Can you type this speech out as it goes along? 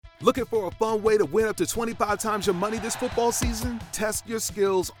Looking for a fun way to win up to 25 times your money this football season? Test your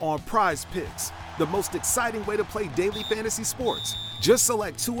skills on Prize Picks, the most exciting way to play daily fantasy sports. Just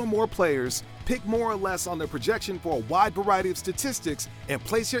select 2 or more players, pick more or less on their projection for a wide variety of statistics, and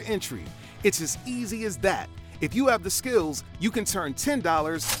place your entry. It's as easy as that. If you have the skills, you can turn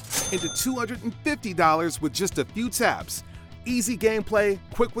 $10 into $250 with just a few taps. Easy gameplay,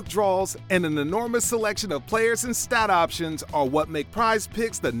 quick withdrawals, and an enormous selection of players and stat options are what make Prize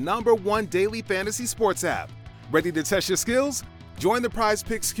Picks the #1 daily fantasy sports app. Ready to test your skills? Join the Prize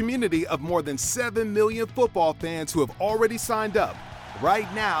Picks community of more than 7 million football fans who have already signed up.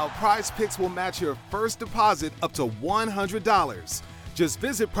 Right now, Prize Picks will match your first deposit up to $100. Just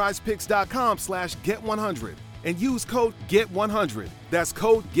visit prizepicks.com/get100 and use code GET100. That's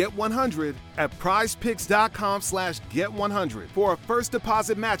code GET100 at prizepicks.com/get100 for a first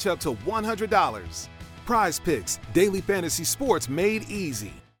deposit match up to $100. Prize Picks, daily fantasy sports made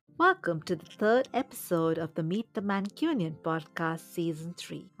easy. Welcome to the 3rd episode of the Meet the Mancunian podcast, Season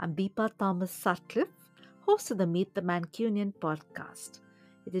 3. I'm Deepa Thomas Sutcliffe, host of the Meet the Mancunian podcast.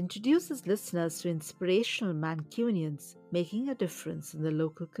 It introduces listeners to inspirational Mancunians making a difference in the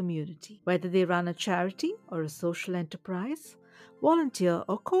local community. Whether they run a charity or a social enterprise, volunteer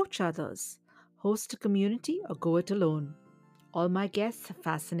or coach others, host a community or go it alone. All my guests have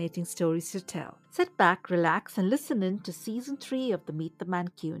fascinating stories to tell. Sit back, relax, and listen in to Season 3 of the Meet the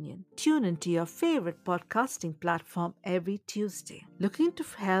Mancunian. Tune into your favorite podcasting platform every Tuesday. Looking to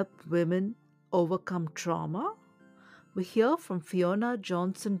help women overcome trauma? We hear from Fiona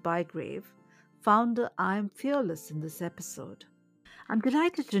Johnson-Bygrave, founder I Am Fearless, in this episode. I'm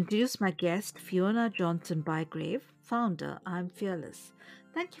delighted to introduce my guest, Fiona Johnson-Bygrave, founder I Am Fearless.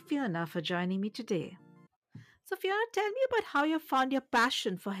 Thank you, Fiona, for joining me today. So, Fiona, tell me about how you found your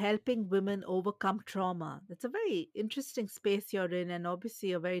passion for helping women overcome trauma. It's a very interesting space you're in, and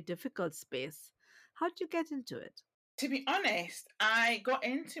obviously a very difficult space. How did you get into it? To be honest, I got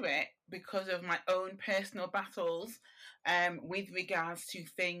into it because of my own personal battles with regards to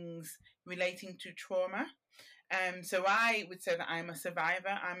things relating to trauma. So I would say that I'm a survivor.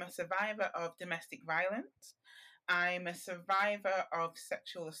 I'm a survivor of domestic violence. I'm a survivor of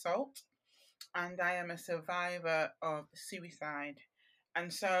sexual assault. And I am a survivor of suicide.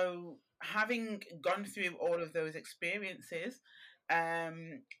 And so having gone through all of those experiences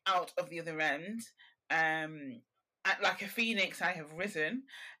out of the other end, like a phoenix, I have risen.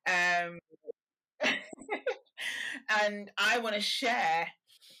 And I want to share,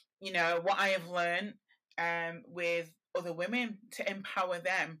 what I have learned with other women to empower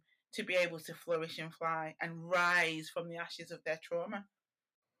them to be able to flourish and fly and rise from the ashes of their trauma.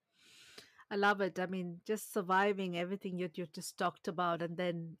 I love it. I mean, just surviving everything you just talked about, and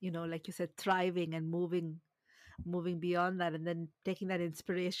then, like you said, thriving and moving beyond that, and then taking that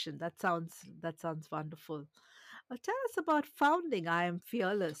inspiration. That sounds wonderful. Tell us about founding I Am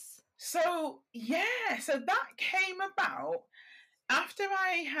Fearless. So that came about after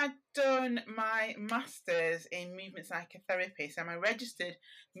I had done my master's in movement psychotherapy. So I'm a registered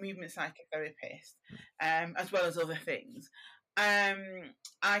movement psychotherapist, as well as other things. I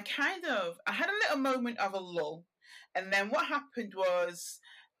had a little moment of a lull, and then what happened was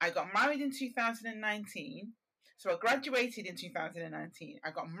I got married in 2019. So I graduated in 2019.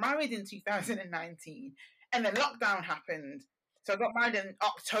 I got married in 2019, and then lockdown happened. So I got married in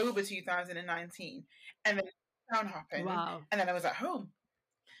October 2019, and then lockdown happened. Wow. And then I was at home.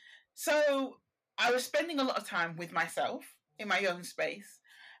 So I was spending a lot of time with myself in my own space,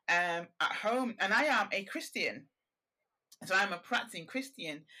 at home, and I am a Christian. So I'm a practicing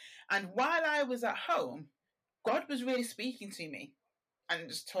Christian. And while I was at home, God was really speaking to me and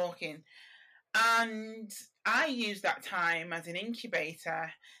just talking. And I used that time as an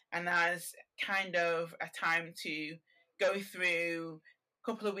incubator and as kind of a time to go through a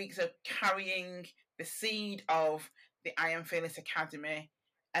couple of weeks of carrying the seed of the I Am Fearless Academy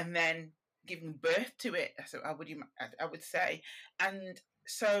and then giving birth to it, so I would say. And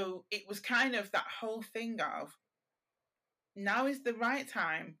so it was kind of that whole thing of, now is the right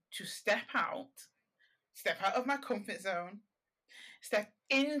time to step out of my comfort zone, step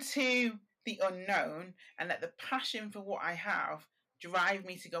into the unknown, and let the passion for what I have drive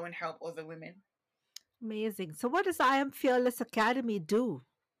me to go and help other women. Amazing. So what does I Am Fearless Academy do?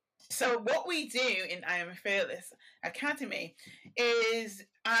 So what we do in I Am Fearless Academy is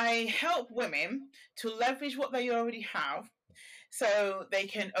I help women to leverage what they already have so they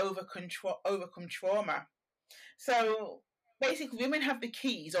can overcome trauma. So basically women have the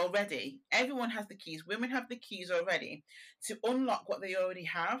keys already. Everyone has the keys. Women have the keys already to unlock what they already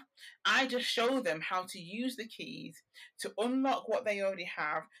have. I just show them how to use the keys to unlock what they already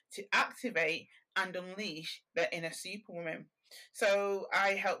have, to activate and unleash their inner superwoman. So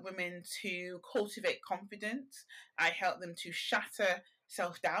I help women to cultivate confidence. I help them to shatter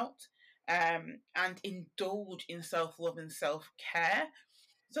self-doubt, and indulge in self-love and self-care,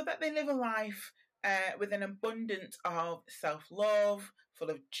 so that they live a life with an abundance of self-love, full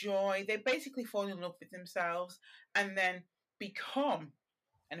of joy. They basically fall in love with themselves and then become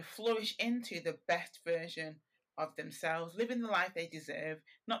and flourish into the best version of themselves, living the life they deserve,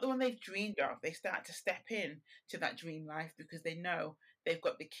 not the one they've dreamed of. They start to step in to that dream life because they know they've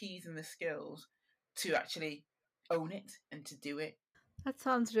got the keys and the skills to actually own it and to do it. That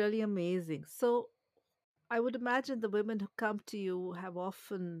sounds really amazing. So, I would imagine the women who come to you have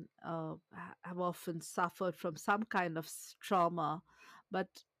often suffered from some kind of trauma, but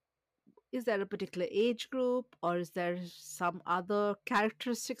is there a particular age group or is there some other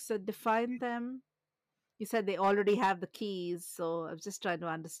characteristics that define them? You said they already have the keys, so I was just trying to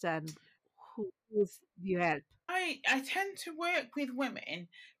understand who's you help. I tend to work with women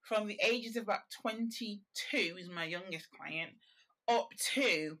from the ages of about 22 is my youngest client, up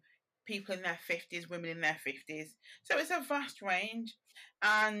to people in their 50s, women in their 50s. So it's a vast range.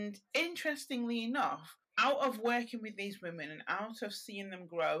 And interestingly enough, out of working with these women and out of seeing them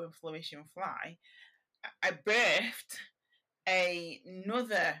grow and flourish and fly, I birthed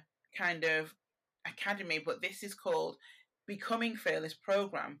another kind of academy, but this is called Becoming Fearless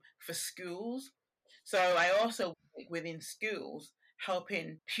program for schools. So I also work within schools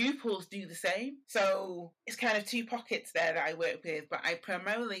helping pupils do the same. So it's kind of two pockets there that I work with, but I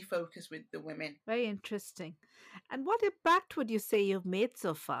primarily focus with the women. Very interesting. And what impact would you say you've made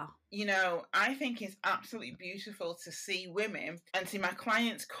so far? I think it's absolutely beautiful to see women and see my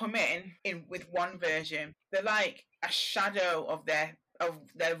clients come in with one version. They're like a shadow of their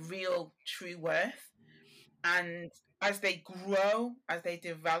real true worth. And as they grow, as they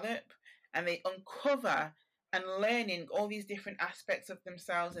develop, and they uncover and learning all these different aspects of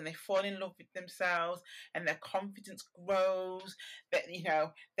themselves, and they fall in love with themselves, and their confidence grows, that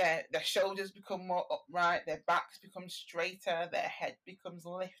their shoulders become more upright, their backs become straighter, their head becomes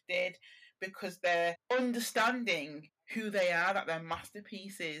lifted, because they're understanding who they are, that they're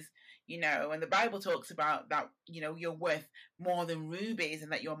masterpieces, and the Bible talks about that, you're worth more than rubies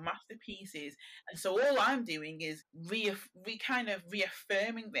and that you're masterpieces. And so all I'm doing is kind of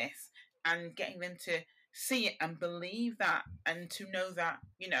reaffirming this and getting them to see it and believe that, and to know that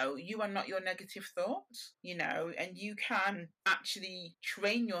you are not your negative thoughts, and you can actually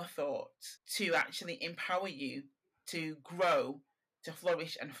train your thoughts to actually empower you to grow, to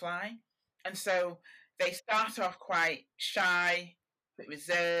flourish and fly. And so they start off quite shy, a bit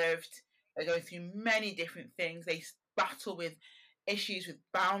reserved. They go through many different things. They battle with issues with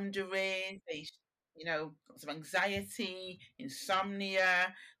boundaries. They, lots of anxiety,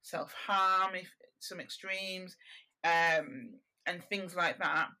 insomnia, self-harm, if some extremes, and things like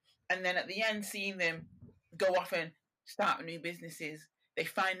that. And then at the end, seeing them go off and start new businesses. They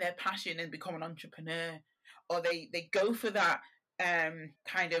find their passion and become an entrepreneur, or they go for that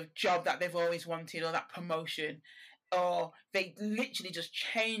kind of job that they've always wanted, or that promotion, or they literally just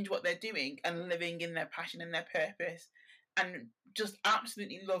change what they're doing and living in their passion and their purpose, and just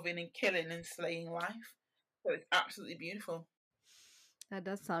absolutely loving and killing and slaying life. So it's absolutely beautiful. That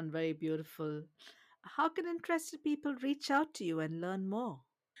does sound very beautiful. How can interested people reach out to you and learn more?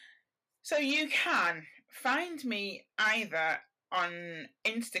 So you can find me either on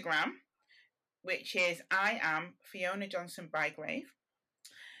Instagram, which is I am Fiona Johnson-Bygrave.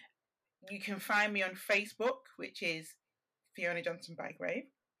 You can find me on Facebook, which is Fiona Johnson-Bygrave.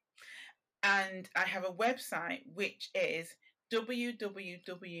 And I have a website, which is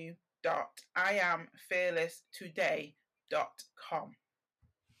www.iamfearlesstoday.com.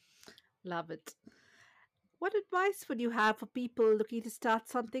 Love it. What advice would you have for people looking to start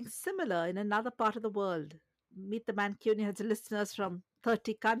something similar in another part of the world? Meet the Mancunian has listeners from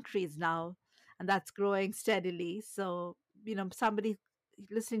 30 countries now, and that's growing steadily. So, somebody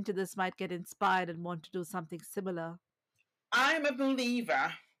listening to this might get inspired and want to do something similar. I'm a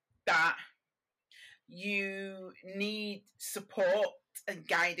believer that you need support and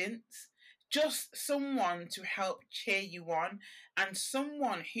guidance, just someone to help cheer you on, and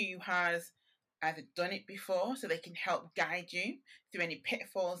someone who has either done it before so they can help guide you through any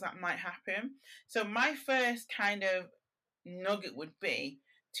pitfalls that might happen. So my first kind of nugget would be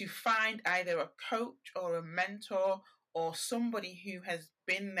to find either a coach or a mentor or somebody who has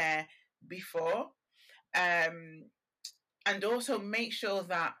been there before, and and also make sure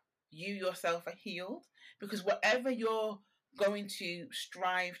that you yourself are healed, because whatever you're going to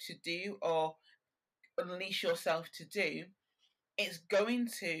strive to do or unleash yourself to do, it's going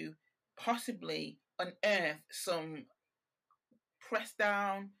to possibly unearth some pressed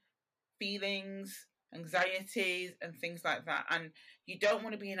down feelings, anxieties, and things like that. And you don't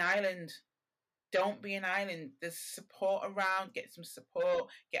want to be an island. Don't be an island. There's support around. Get some support.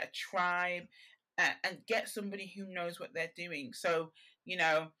 Get a tribe, and get somebody who knows what they're doing. So,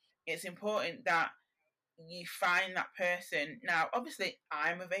 it's important that you find that person. Now, obviously,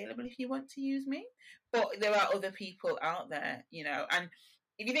 I'm available if you want to use me, but there are other people out there, and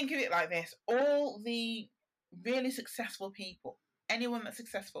if you think of it like this, all the really successful people, anyone that's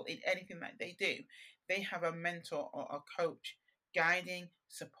successful in anything that they do, they have a mentor or a coach guiding,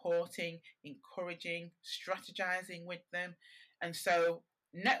 supporting, encouraging, strategizing with them. And so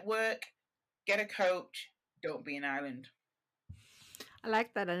network, get a coach, don't be an island. I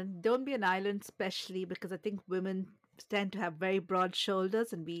like that. And don't be an island, especially because I think women tend to have very broad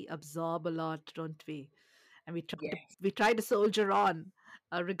shoulders and we absorb a lot, don't we? And Yes. we try to soldier on,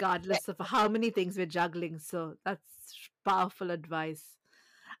 regardless of how many things we're juggling. So that's powerful advice.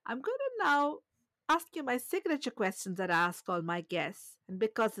 I'm going to now ask you my signature questions that I ask all my guests. And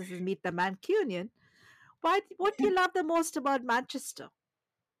because this is Meet the Mancunian, what do you love the most about Manchester?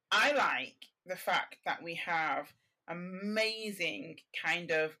 I like the fact that we have amazing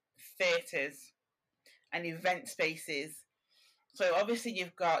kind of theatres and event spaces. So obviously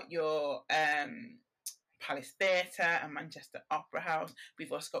you've got your Palace Theatre and Manchester Opera House.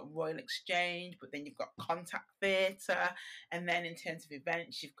 We've also got Royal Exchange, but then you've got Contact Theatre. And then in terms of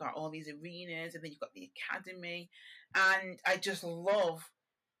events, you've got all these arenas, and then you've got the Academy. And I just love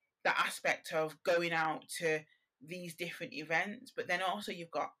the aspect of going out to these different events, but then also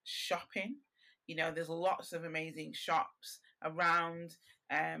you've got shopping. There's lots of amazing shops around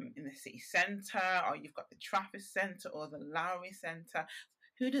in the city centre, or you've got the Trafford Centre or the Lowry Centre.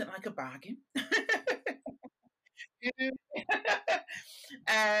 Who doesn't like a bargain?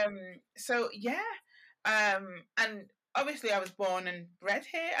 So yeah, and obviously I was born and bred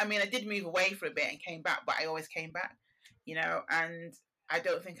here. I mean, I did move away for a bit and came back, but I always came back, and I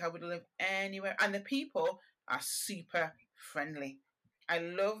don't think I would live anywhere. And the people are super friendly. I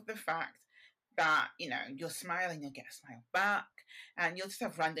love the fact that, you'll smile and you'll get a smile back, and you'll just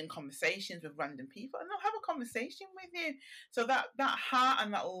have random conversations with random people, and they'll have a conversation with you. So that heart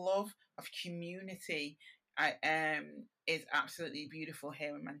and that love of community is absolutely beautiful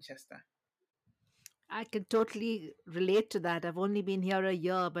here in Manchester. I can totally relate to that. I've only been here a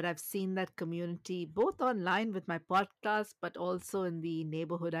year, but I've seen that community both online with my podcast, but also in the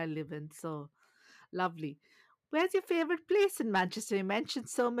neighborhood I live in. So lovely. Where's your favorite place in Manchester? You mentioned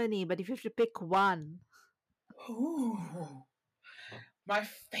so many, but if you have to pick one. Ooh, my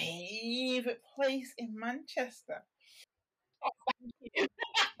favorite place in Manchester.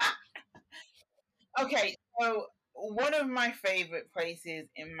 Okay, so one of my favorite places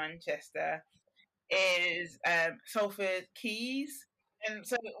in Manchester is Salford Quays. And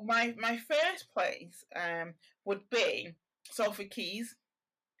so my first place would be Salford Quays,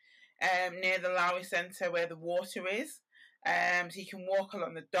 near the Lowry Centre where the water is. So you can walk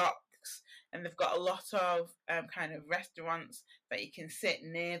along the docks, and they've got a lot of kind of restaurants that you can sit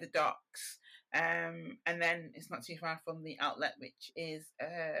near the docks. And then it's not too far from the outlet, which is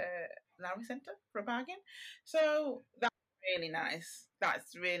Lowry Centre for a bargain. So that's really nice.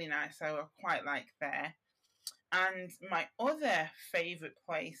 That's really nice. So I quite like there. And my other favourite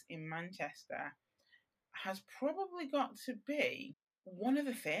place in Manchester has probably got to be one of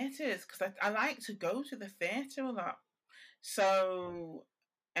the theatres, because I like to go to the theatre a lot. So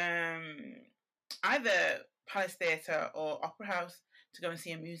either Palace Theatre or Opera House to go and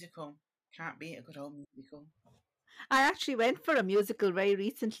see a musical. Can't beat a good old musical. I actually went for a musical very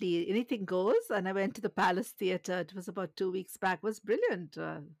recently, Anything Goes, and I went to the Palace Theatre. It was about 2 weeks back. It was brilliant.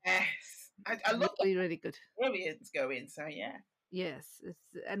 Yes, I love really, really good. Brilliant going. So yeah. Yes,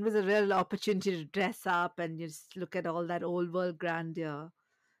 and it was a real opportunity to dress up and just look at all that old world grandeur.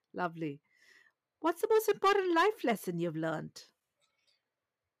 Lovely. What's the most important life lesson you've learned?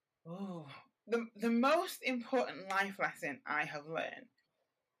 Oh, the most important life lesson I have learned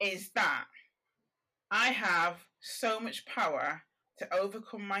is that I have so much power to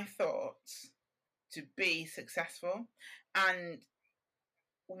overcome my thoughts to be successful. And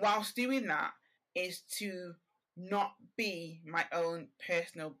whilst doing that is to not be my own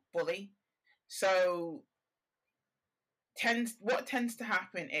personal bully. So what tends to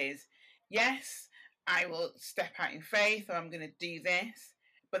happen is, yes, I will step out in faith, or I'm going to do this,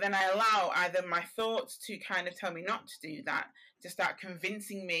 but then I allow either my thoughts to kind of tell me not to do that, to start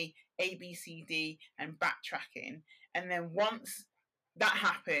convincing me A, B, C, D, and backtracking. And then once that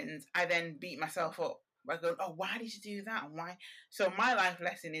happens, I then beat myself up. I go, oh, why did you do that? And why? So my life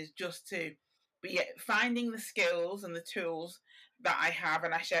lesson is just to be finding the skills and the tools that I have,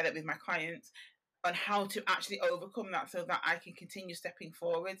 and I share that with my clients, on how to actually overcome that so that I can continue stepping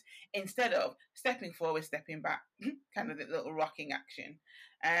forward instead of stepping forward, stepping back, kind of the little rocking action.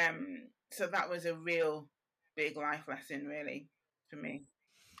 So that was a real big life lesson, really, for me.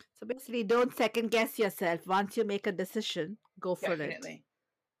 So basically, don't second guess yourself. Once you make a decision, go for it. Definitely.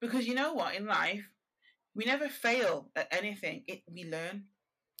 Because you know what? In life, we never fail at anything. We learn.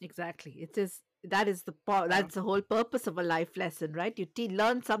 Exactly. That's the whole purpose of a life lesson, right? You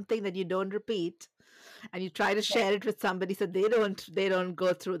learn something that you don't repeat, and you try to share it with somebody so they don't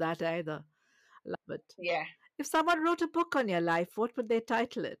go through that either. Love it. Yeah. If someone wrote a book on your life, what would they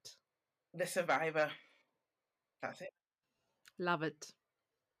title it? The Survivor. That's it. Love it.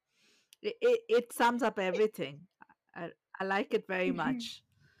 It sums up everything. I like it very much.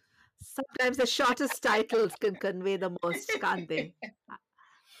 Sometimes the shortest titles can convey the most, can't they?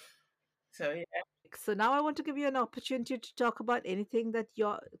 So yeah. So now I want to give you an opportunity to talk about anything that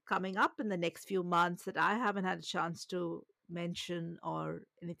you're coming up in the next few months that I haven't had a chance to mention, or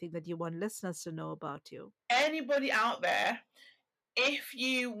anything that you want listeners to know about you. Anybody out there, if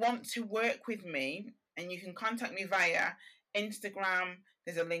you want to work with me, and you can contact me via Instagram,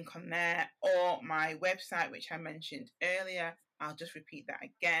 there's a link on there, or my website, which I mentioned earlier. I'll just repeat that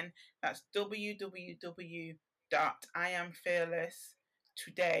again. That's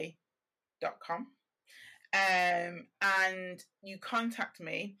www.iamfearlesstoday.com. And you contact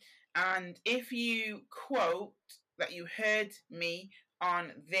me, and if you quote that you heard me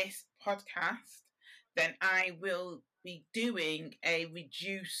on this podcast, then I will be doing a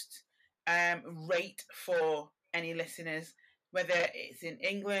reduced rate for any listeners, whether it's in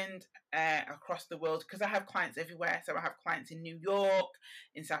England, across the world, because I have clients everywhere. So I have clients in New York,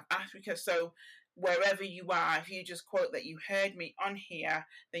 in South Africa. So wherever you are, if you just quote that you heard me on here,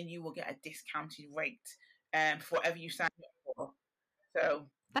 then you will get a discounted rate for whatever you sign up for. So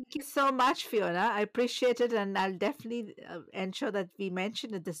Thank you so much, Fiona. I appreciate it, and I'll definitely ensure that we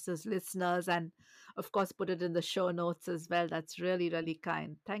mention it to listeners, and of course put it in the show notes as well. That's really, really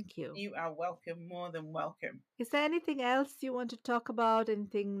kind. Thank you. you are welcome, more than welcome. Is there anything else you want to talk about?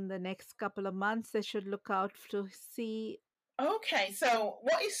 Anything in the next couple of months they should look out to see? Okay, so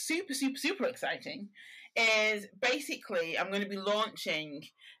what is super, super, super exciting is basically I'm going to be launching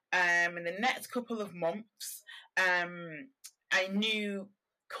in the next couple of months a new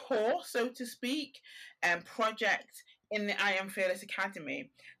course, so to speak, project in the I Am Fearless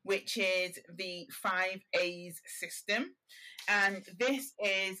Academy, which is the 5A's system. And this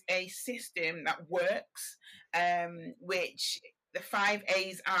is a system that works, which the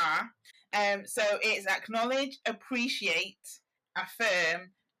 5A's are. So it's acknowledge, appreciate,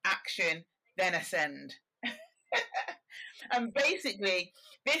 affirm, action, then ascend. And basically,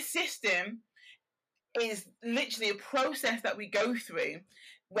 this system is literally a process that we go through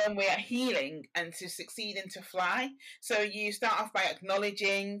when we are healing and to succeed and to fly. So you start off by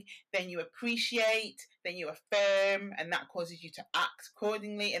acknowledging, then you appreciate, then you affirm, and that causes you to act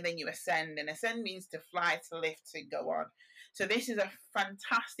accordingly, and then you ascend. And ascend means to fly, to lift, to go on. So this is a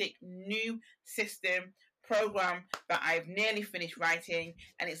fantastic new system program that I've nearly finished writing,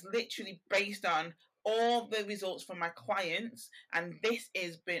 and it's literally based on all the results from my clients, and this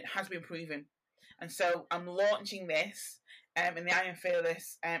has been proven. And so I'm launching this in the I Am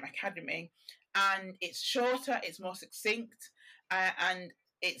Fearless Academy, and it's shorter, it's more succinct, and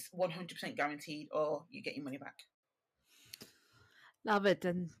it's 100% guaranteed, or you get your money back. Love it,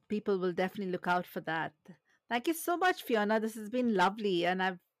 and people will definitely look out for that. Thank you so much, Fiona. This has been lovely, and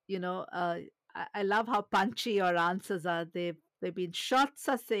I love how punchy your answers are. They've been short,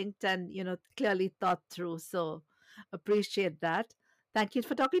 succinct, and clearly thought through. So appreciate that. Thank you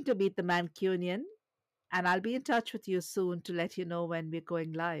for talking to Meet the Mancunian, and I'll be in touch with you soon to let you know when we're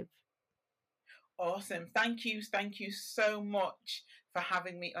going live. Awesome. Thank you so much for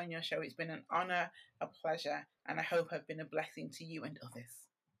having me on your show. It's been an honor, a pleasure, and I hope I've been a blessing to you and others.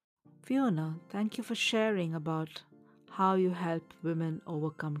 Fiona, thank you for sharing about how you help women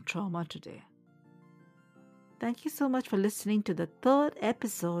overcome trauma today. Thank you so much for listening to the third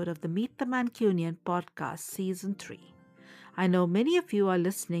episode of the Meet the Mancunian podcast, Season 3. I know many of you are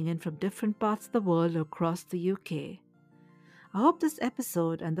listening in from different parts of the world across the UK. I hope this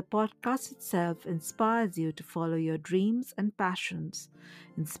episode and the podcast itself inspires you to follow your dreams and passions,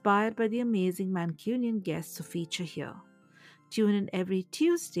 inspired by the amazing Mancunian guests who feature here. Tune in every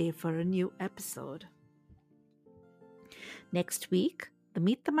Tuesday for a new episode. Next week, the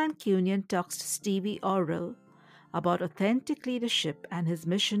Meet the Mancunian talks to Stevie Orrell about authentic leadership and his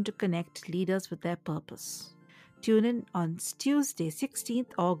mission to connect leaders with their purpose. Tune in on Tuesday,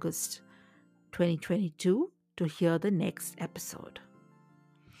 16th August 2022 to hear the next episode.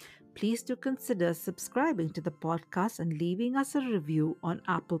 Please do consider subscribing to the podcast and leaving us a review on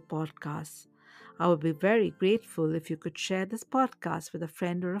Apple Podcasts. I would be very grateful if you could share this podcast with a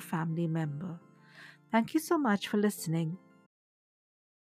friend or a family member. Thank you so much for listening.